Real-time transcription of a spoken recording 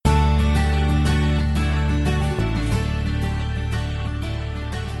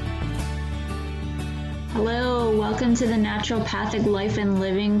Welcome to the Naturopathic Life and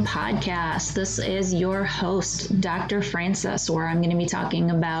Living podcast. This is your host, Dr. Francis, where I'm going to be talking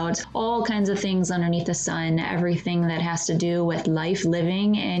about all kinds of things underneath the sun, everything that has to do with life,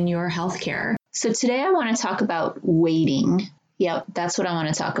 living, and your healthcare. So today I want to talk about waiting. Yep, that's what I want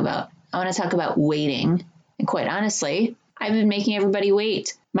to talk about. I want to talk about waiting. And quite honestly, I've been making everybody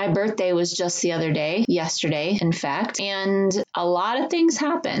wait. My birthday was just the other day, yesterday, in fact, and a lot of things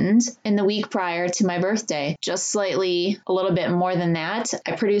happened in the week prior to my birthday. Just slightly, a little bit more than that.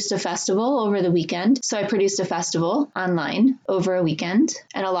 I produced a festival over the weekend. So I produced a festival online over a weekend,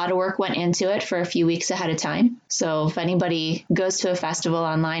 and a lot of work went into it for a few weeks ahead of time. So if anybody goes to a festival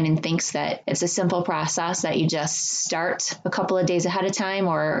online and thinks that it's a simple process that you just start a couple of days ahead of time,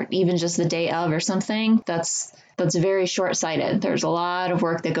 or even just the day of or something, that's very short-sighted. There's a lot of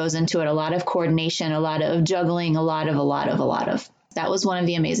work that goes into it, a lot of coordination, a lot of juggling, a lot of. That was one of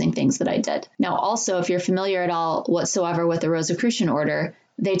the amazing things that I did. Now, also, if you're familiar at all whatsoever with the Rosicrucian order,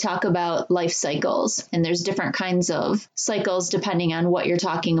 they talk about life cycles, and there's different kinds of cycles depending on what you're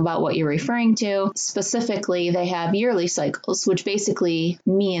talking about, what you're referring to. Specifically, they have yearly cycles, which basically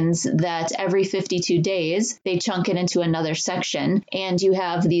means that every 52 days, they chunk it into another section, and you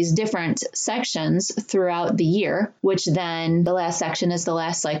have these different sections throughout the year, which then the last section is the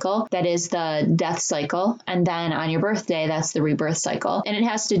last cycle. That is the death cycle. And then on your birthday, that's the rebirth cycle. And it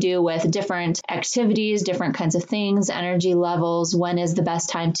has to do with different activities, different kinds of things, energy levels, when is the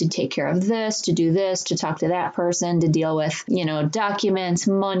best time to take care of this, to do this, to talk to that person, to deal with, documents,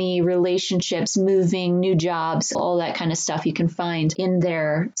 money, relationships, moving, new jobs, all that kind of stuff you can find in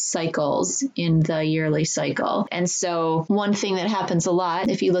their cycles in the yearly cycle. And so one thing that happens a lot,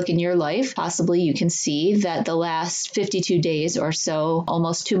 if you look in your life, possibly you can see that the last 52 days or so,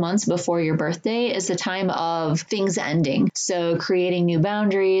 almost 2 months before your birthday, is the time of things ending. So creating new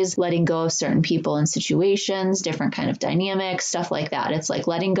boundaries, letting go of certain people and situations, different kind of dynamics, stuff like that. It's like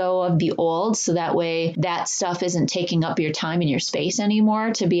letting go of the old, so that way that stuff isn't taking up your time and your space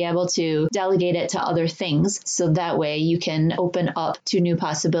anymore, to be able to delegate it to other things. So that way you can open up to new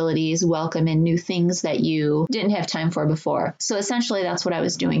possibilities, welcome in new things that you didn't have time for before. So essentially that's what I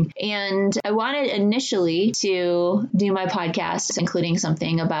was doing. And I wanted initially to do my podcast, including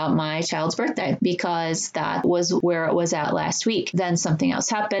something about my child's birthday, because that was where it was at last week. Then something else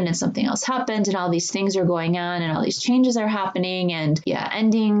happened and something else happened, and all these things are going on and all these changes are happening, and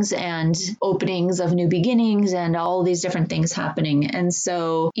endings and openings of new beginnings and all these different things happening. And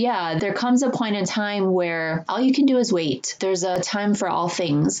so, there comes a point in time where all you can do is wait. There's a time for all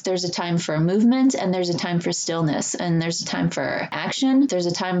things. There's a time for movement, and there's a time for stillness, and there's a time for action. There's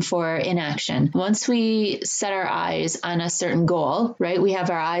a time for inaction. Once we set our eyes on a certain goal, right? We have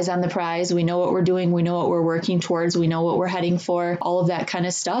our eyes on the prize. We know what we're doing. We know what we're working towards. We know what we're heading for, all of that kind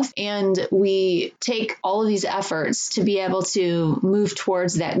of stuff. And we take all of these efforts to be able to move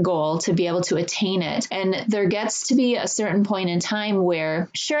towards that goal, to be able to attain it. And there gets to be a certain point in time where,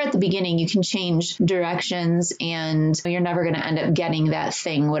 sure, at the beginning you can change directions and you're never going to end up getting that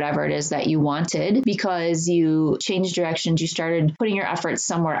thing, whatever it is that you wanted, because you changed directions, you started putting your efforts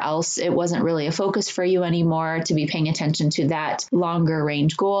somewhere else. It wasn't really a focus for you anymore to be paying attention to that longer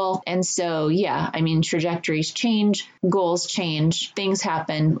range goal. And so, trajectories change, goals change, things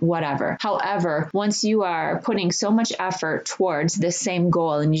happen, whatever. However, once you are putting so much effort towards this same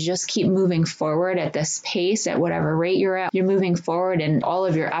goal and you just keep moving forward at this pace, at whatever rate you're at, you're moving forward and all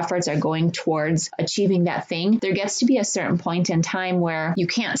of your efforts are going towards achieving that thing, there gets to be a certain point in time where you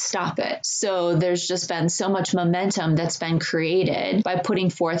can't stop it. So there's just been so much momentum that's been created by putting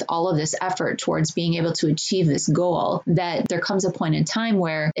forth all of this effort towards being able to achieve this goal, that there comes a point in time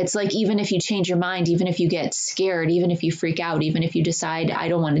where it's like, even if you change your mind, even if you get scared, even if you freak out, even if you decide, I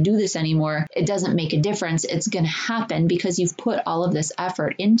don't want to do this anymore, it doesn't make a difference. It's going to happen because you've put all of this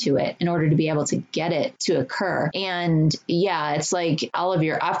effort into it in order to be able to get it to occur. And it's like all of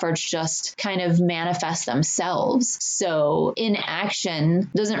your efforts just kind of manifest themselves. So inaction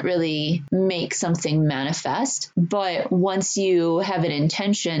doesn't really make something manifest, but once you have an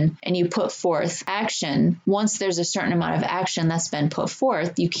intention and you put forth action, once there's a certain amount of action that's been put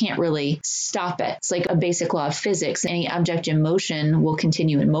forth, you can't really stop it. It's like a basic law of physics. Any object in motion will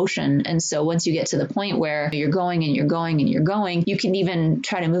continue in motion. And so once you get to the point where you're going and you're going and you're going, you can even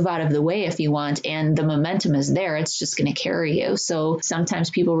try to move out of the way if you want, and the momentum is there. It's just going to carry you. So sometimes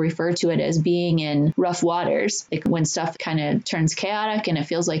people refer to it as being in rough waters, like when stuff kind of turns chaotic and it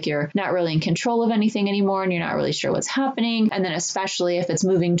feels like you're not really in control of anything anymore and you're not really sure what's happening. And then especially if it's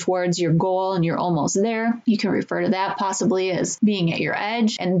moving towards your goal and you're almost there, you can refer to that possibly as being at your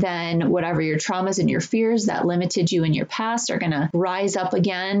edge. And then whatever your traumas and your fears that limited you in your past are going to rise up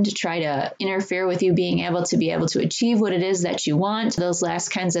again to try to interfere with you being able to achieve what it is that you want. Those last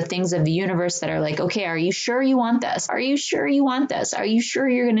kinds of things of the universe that are like, okay, are you sure you want this? Are you sure you want this? Are you sure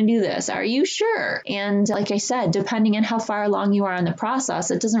you're going to do this? Are you sure? And like I said, depending on how far along you are in the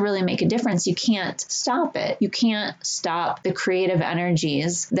process, it doesn't really make a difference. You can't stop it. You can't stop the creative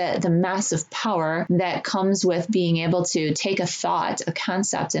energies, the massive power that comes with being able to take a thought, a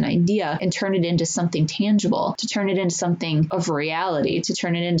concept, an idea, and turn it into something tangible, to turn it into something of reality, to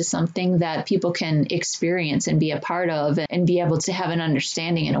turn it into something that people can experience and be a part of and be able to have an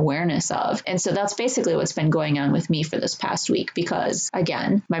understanding and awareness of. And so that's basically what's been going on with me for this past week, because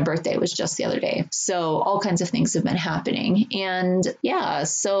again, my birthday was just the other day. So all kinds of things have been happening. And yeah,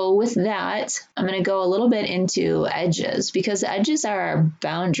 so with that, I'm going to go a little bit into edges, because edges are our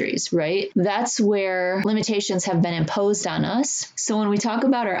boundaries, right? That's where limitations have been imposed on us. So when we talk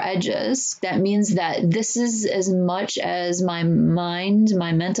about our edges, that means that this is as much as my mind,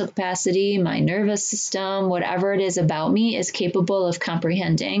 my mental capacity, my nervous system, whatever it is about me is capable of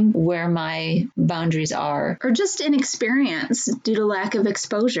comprehending where my boundaries are, or just inexperience due to lack of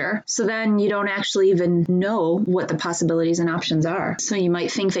exposure. So then you don't actually even know what the possibilities and options are. So you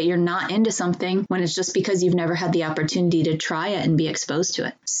might think that you're not into something when it's just because you've never had the opportunity to try it and be exposed to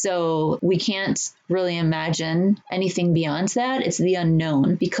it. So we can't really imagine anything beyond that. It's the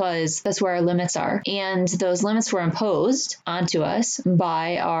unknown, because that's where our limits are. And those limits were imposed onto us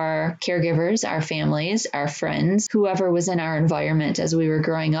by our caregivers, our families, our friends, whoever was in our environment as we were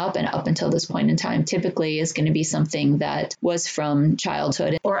growing up and up until this point in time. Typically is going to be something that was from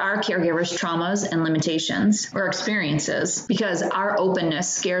childhood or our caregivers' traumas and limitations or experiences, because our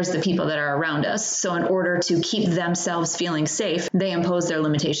openness scares the people that are around us. So in order to keep themselves feeling safe, they impose their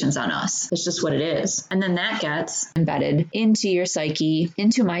limitations on us. It's just what it is. And then that gets embedded into your psyche,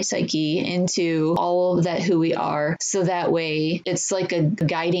 into my psyche, into all of that who we are. So that way it's like a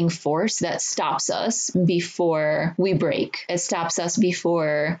guiding force that stops us before we break. It stops us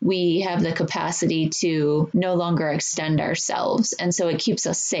before we have the capacity to no longer extend ourselves. And so it keeps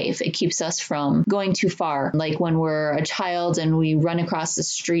us safe. It keeps us from going too far. Like when we're a child and we run across the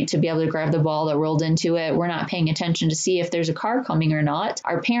street to be able to grab the ball that rolled into it, we're not paying attention to see if there's a car coming or not.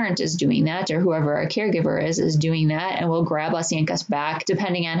 Our parent is doing that, or whoever our caregiver is doing that, and will grab us, yank us back,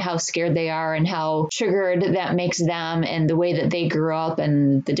 depending on how scared they are and how triggered that makes them and the way that they grew up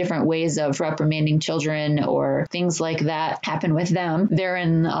and the different ways of reprimanding children or things like that happen with them. They're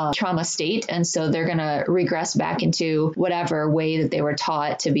in a trauma state, and so they're going to regress back into whatever way that they were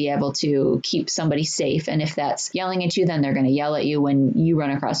taught to be able to keep somebody safe. And if that's yelling at you, then they're going to yell at you when you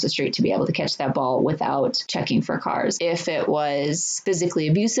run across the street to be able to catch that ball without checking for cars. If it was physically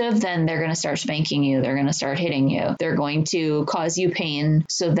abusive, then they're going to start spanking you. They're going to start hitting you. They're going to cause you pain,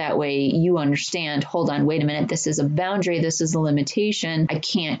 so that way you understand, hold on, wait a minute, this is a boundary. This is a limitation. I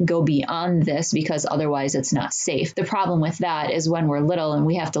can't go beyond this because otherwise it's not safe. The problem with that is when we're little and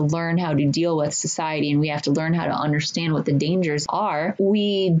we have to learn how to deal with society and we have to learn how to understand what the dangers are,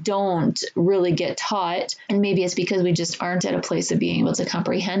 we don't really get taught. And maybe it's because we just aren't at a place of being able to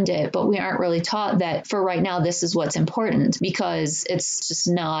comprehend it, but we aren't really taught that for right now, this is what's important, because it's just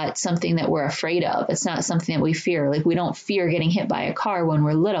not something that we're afraid of. It's not something that we fear. Like, we don't fear getting hit by a car when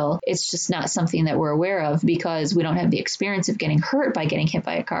we're little. It's just not something that we're aware of because we don't have the experience of getting hurt by getting hit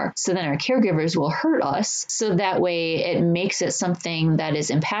by a car. So then our caregivers will hurt us. So that way it makes it something that is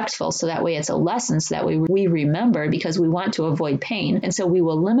impactful. So that way it's a lesson. So that way we remember, because we want to avoid pain. And so we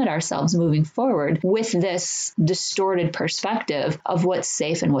will limit ourselves moving forward with this distorted perspective of what's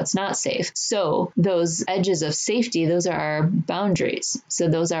safe and what's not safe. So those edges of safety, those are our boundaries. So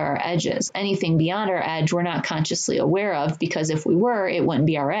those are our edges. Anything beyond our edge, we're not consciously aware of, because if we were, it wouldn't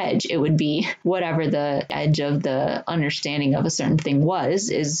be our edge. It would be whatever the edge of the understanding of a certain thing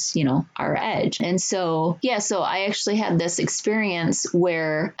is, our edge. And so, so I actually had this experience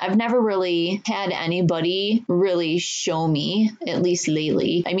where I've never really had anybody really show me, at least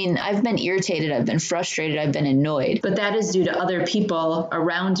lately. I mean, I've been irritated, I've been frustrated, I've been annoyed, but that is due to other people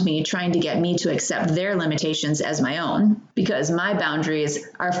around me trying to get me to accept their limitations as my own, because my boundaries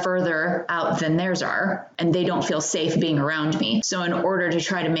are further out than theirs are, and they don't feel safe being around me. So in order to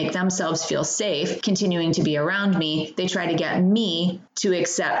try to make themselves feel safe continuing to be around me, they try to get me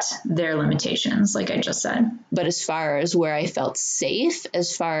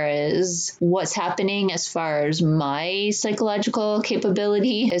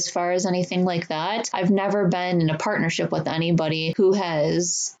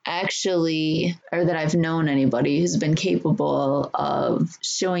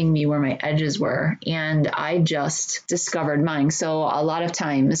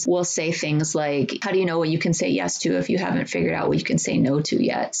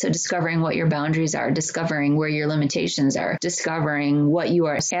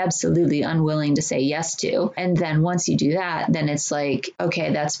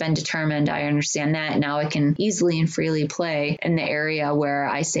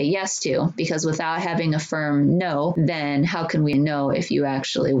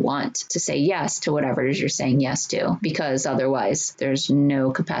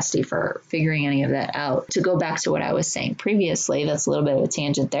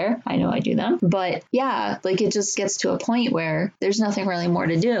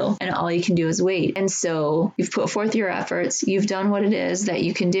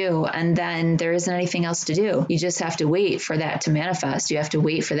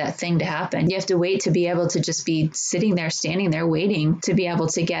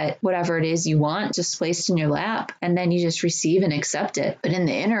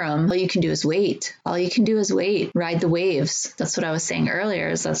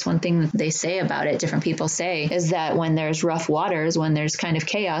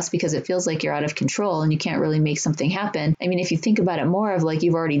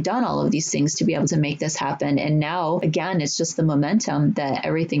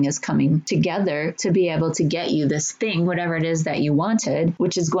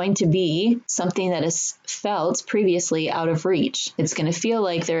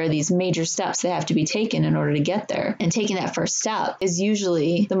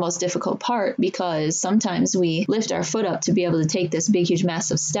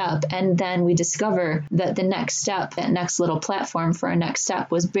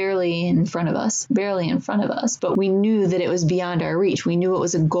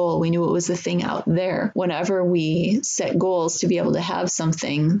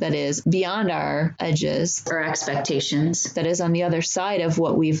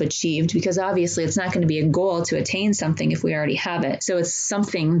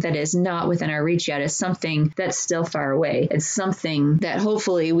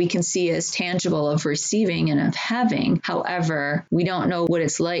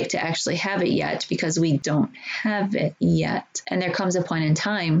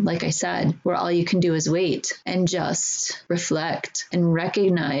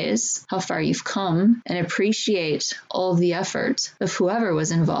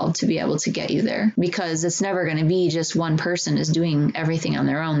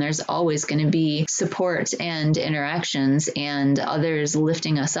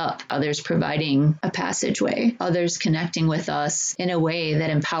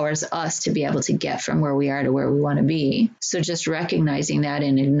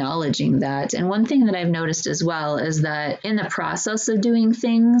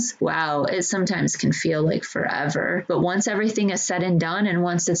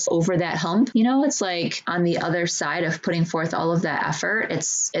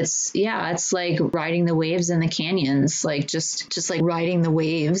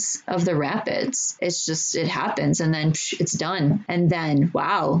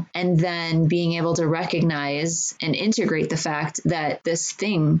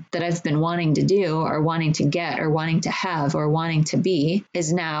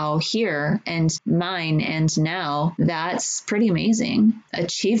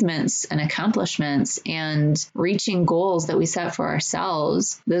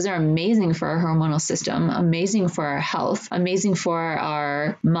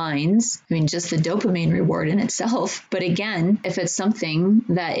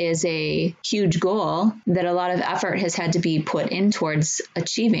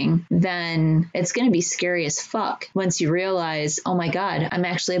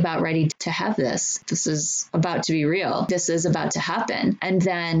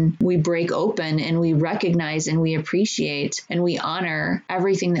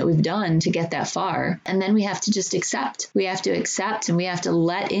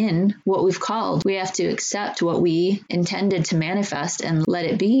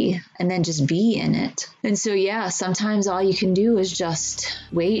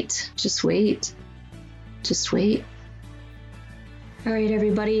All right,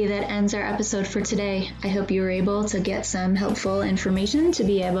 everybody, that ends our episode for today. I hope you were able to get some helpful information to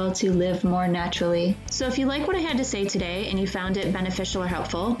be able to live more naturally. So if you like what I had to say today and you found it beneficial or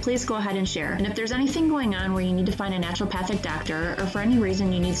helpful, please go ahead and share. And if there's anything going on where you need to find a naturopathic doctor or for any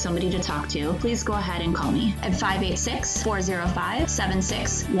reason you need somebody to talk to, please go ahead and call me at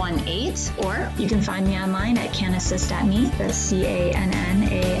 586-405-7618, or you can find me online at canassist.me. That's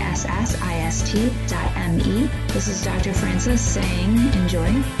CANNASSIST.me. This is Dr. Francis saying enjoy,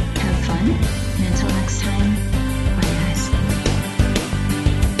 have fun, and until next time,